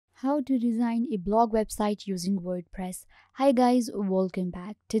How to design a blog website using WordPress. Hi guys, welcome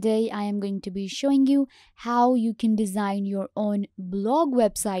back. Today I am going to be showing you how you can design your own blog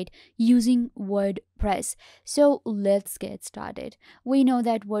website using WordPress. So let's get started. We know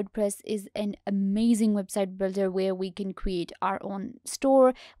that WordPress is an amazing website builder where we can create our own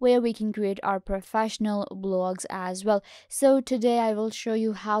store, where we can create our professional blogs as well. So today I will show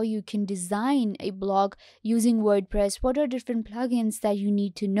you how you can design a blog using WordPress, what are different plugins that you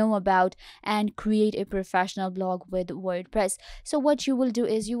need to know about, and create a professional blog with WordPress. So what you will do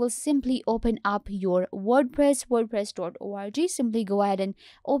is you will simply open up your wordpress.org. Simply go ahead and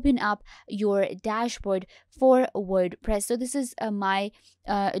open up your dashboard for WordPress. So this is my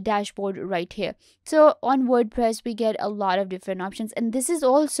dashboard right here. So on WordPress we get a lot of different options, and this is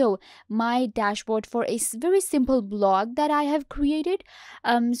also my dashboard for a very simple blog that I have created.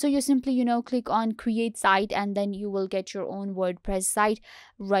 So you simply click on create site, and then you will get your own WordPress site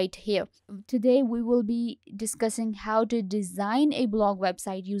right here. Today we will be discussing how to design a blog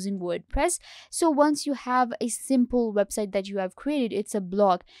website using WordPress. So once you have a simple website that you have created, it's a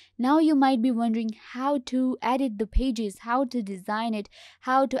blog. Now you might be wondering how to edit the pages, how to design it,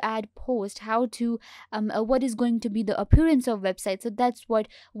 how to add post, how to what is going to be the appearance of website. So that's what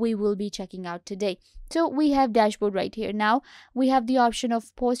we will be checking out today. So we have dashboard right here. Now we have the option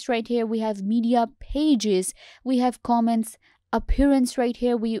of post right here. We have media, pages, we have comments, appearance right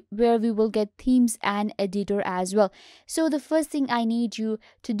here, where we will get themes and editor as well. So the first thing I need you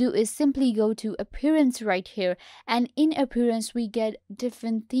to do is simply go to appearance right here, and in appearance we get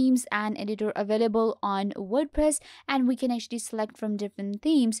different themes and editor available on WordPress, and we can actually select from different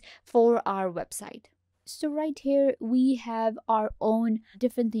themes for our website. So right here we have our own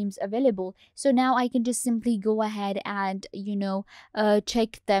different themes available. So now I can just simply go ahead and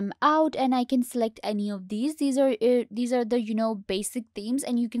check them out, and I can select any of these. These are the basic themes,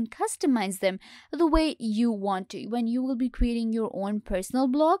 and you can customize them the way you want to. When you will be creating your own personal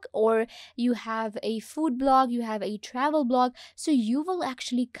blog, or you have a food blog, you have a travel blog, so you will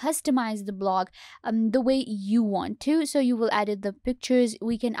actually customize the blog the way you want to. So you will edit the pictures,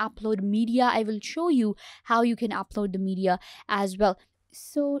 we can upload media. I will show you how you can upload the media as well.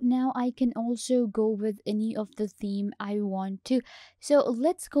 So now I can also go with any of the theme I want to. So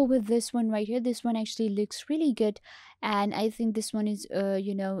let's go with this one right here. This one actually looks really good, and I think this one is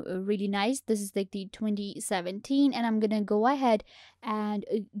really nice. This is like the 2017, and I'm gonna go ahead and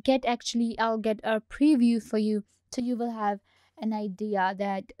I'll get a preview for you, so you will have an idea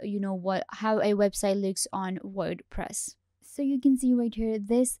that how a website looks on WordPress. So you can see right here,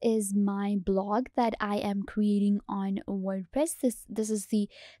 this is my blog that I am creating on WordPress. This is the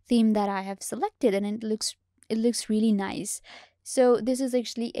theme that I have selected, and it looks really nice. So this is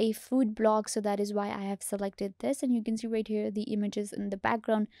actually a food blog, so that is why I have selected this, and you can see right here the images in the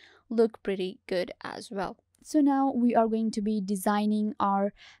background look pretty good as well. So now we are going to be designing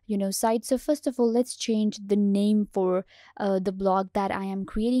our site. So first of all, let's change the name for the blog that I am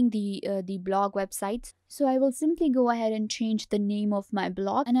creating, the blog website. So I will simply go ahead and change the name of my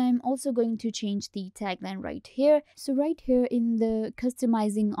blog, and I'm also going to change the tagline right here. So right here in the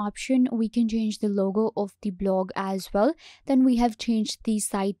customizing option, we can change the logo of the blog as well. Then we have changed the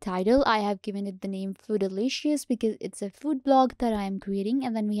site title. I have given it the name Foodalicious because it's a food blog that I am creating.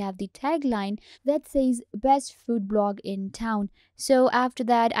 And then we have the tagline that says best food blog in town. So after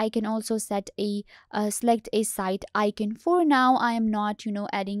that, I can also select a site icon. For now, I am not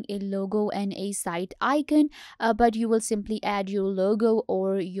adding a logo and a site icon, but you will simply add your logo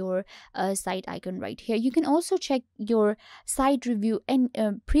or your site icon right here. You can also check your site review and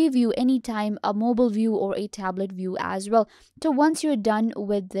preview anytime, a mobile view or a tablet view as well. So once you're done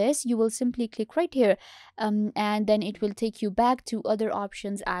with this, you will simply click right here, and then it will take you back to other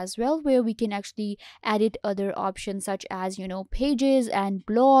options as well, where we can actually edit other options such as pages and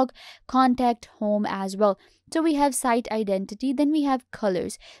blog, contact, home as well. So we have site identity, then we have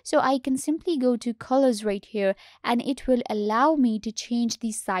colors. So I can simply go to colors right here, and it will allow me to change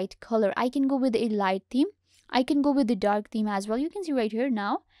the site color. I can go with a light theme, I can go with the dark theme as well. You can see right here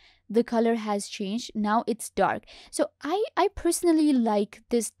now the color has changed. Now it's dark. So I personally like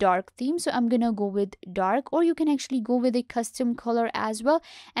this dark theme, so I'm gonna go with dark, or you can actually go with a custom color as well,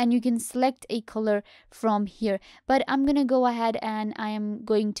 and you can select a color from here. But I'm gonna go ahead and I am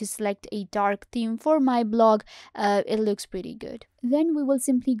going to select a dark theme for my blog. It looks pretty good. Then we will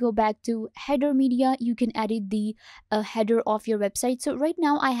simply go back to header media. You can edit the header of your website. So right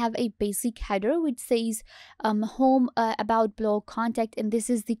now I have a basic header which says home, about, blog, contact, and this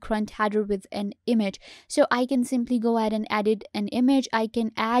is the current header with an image. So I can simply go ahead and edit an image. I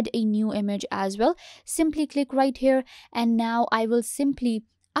can add a new image as well. Simply click right here, and now I will simply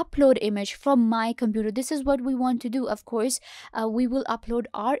upload image from my computer. This is what we want to do. Of course, we will upload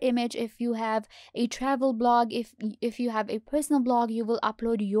our image. If you have a travel blog, if you have a personal blog, you will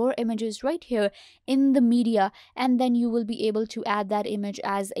upload your images right here in the media, and then you will be able to add that image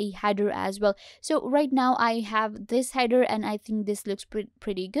as a header as well. So right now I have this header and I think this looks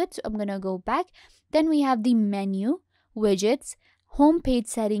pretty good, so I'm gonna go back. Then we have the menu, widgets, home page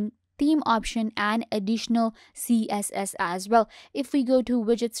setting, theme option, and additional CSS as well. If we go to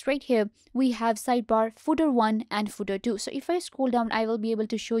widgets right here, we have sidebar, footer 1 and footer 2. So if I scroll down, I will be able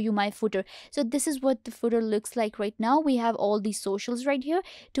to show you my footer. So this is what the footer looks like right now. We have all the socials right here.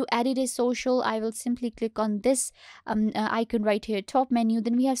 To edit a social, I will simply click on this icon right here, top menu.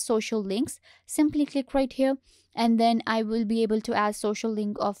 Then we have social links. Simply click right here, and then I will be able to add social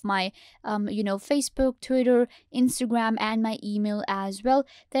link of my Facebook, Twitter, Instagram, and my email as well.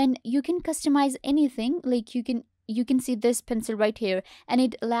 Then you can customize anything, like you can see this pencil right here, and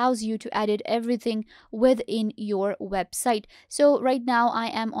it allows you to edit everything within your website. So right now I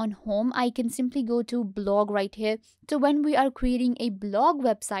am on home. I can simply go to blog right here. So when we are creating a blog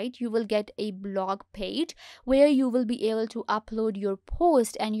website, you will get a blog page where you will be able to upload your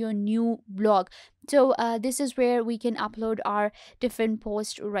post and your new blog. So this is where we can upload our different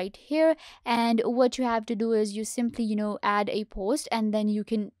posts right here. And what you have to do is you simply add a post, and then you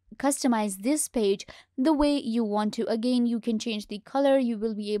can customize this page the way you want to. Again, you can change the color. You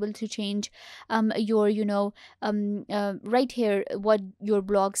will be able to change your right here what your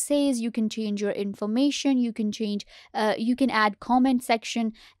blog says. You can change your information. You can change you can add comment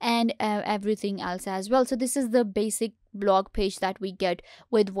section and everything else as well. So this is the basic blog page that we get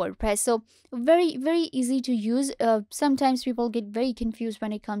with WordPress. So very easy to use. Sometimes people get very confused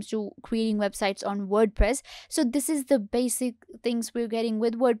when it comes to creating websites on WordPress. So this is the basic things we're getting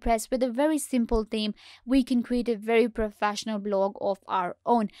with WordPress. With a very simple theme, we can create a very professional blog of our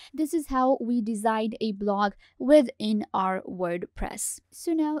own. This is how we designed a blog within our WordPress.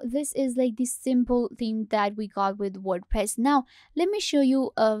 So now this is like the simple theme that we got with WordPress. Now let me show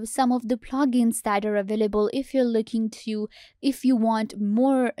you some of the plugins that are available if you're looking to, if you want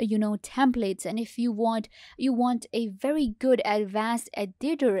more templates, and if you want a very good advanced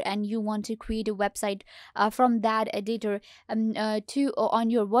editor and you want to create a website from that editor to on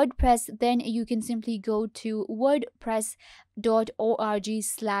your WordPress, then you can simply go to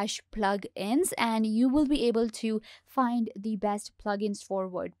wordpress.org/plugins, and you will be able to find the best plugins for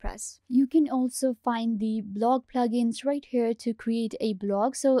WordPress. You can also find the blog plugins right here to create a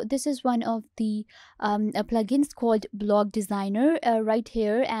blog. So this is one of the plugins called Blog Designer right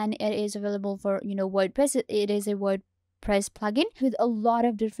here, and it is available for WordPress. It is a WordPress plugin with a lot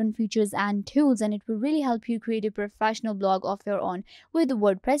of different features and tools, and it will really help you create a professional blog of your own with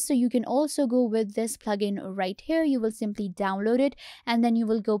WordPress. So you can also go with this plugin right here. You will simply download it, and then you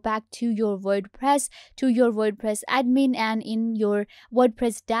will go back to your WordPress admin, and in your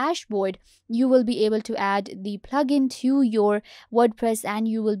WordPress dashboard you will be able to add the plugin to your WordPress, and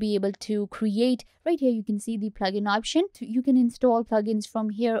you will be able to create right here. You can see the plugin option. So you can install plugins from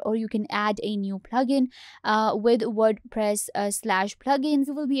here, or you can add a new plugin with WordPress /plugins.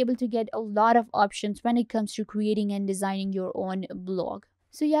 You will be able to get a lot of options when it comes to creating and designing your own blog.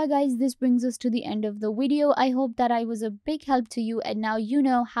 So yeah guys, this brings us to the end of the video. I hope that I was a big help to you, and now you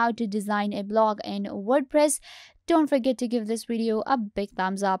know how to design a blog in WordPress. Don't forget to give this video a big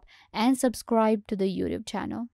thumbs up and subscribe to the YouTube channel.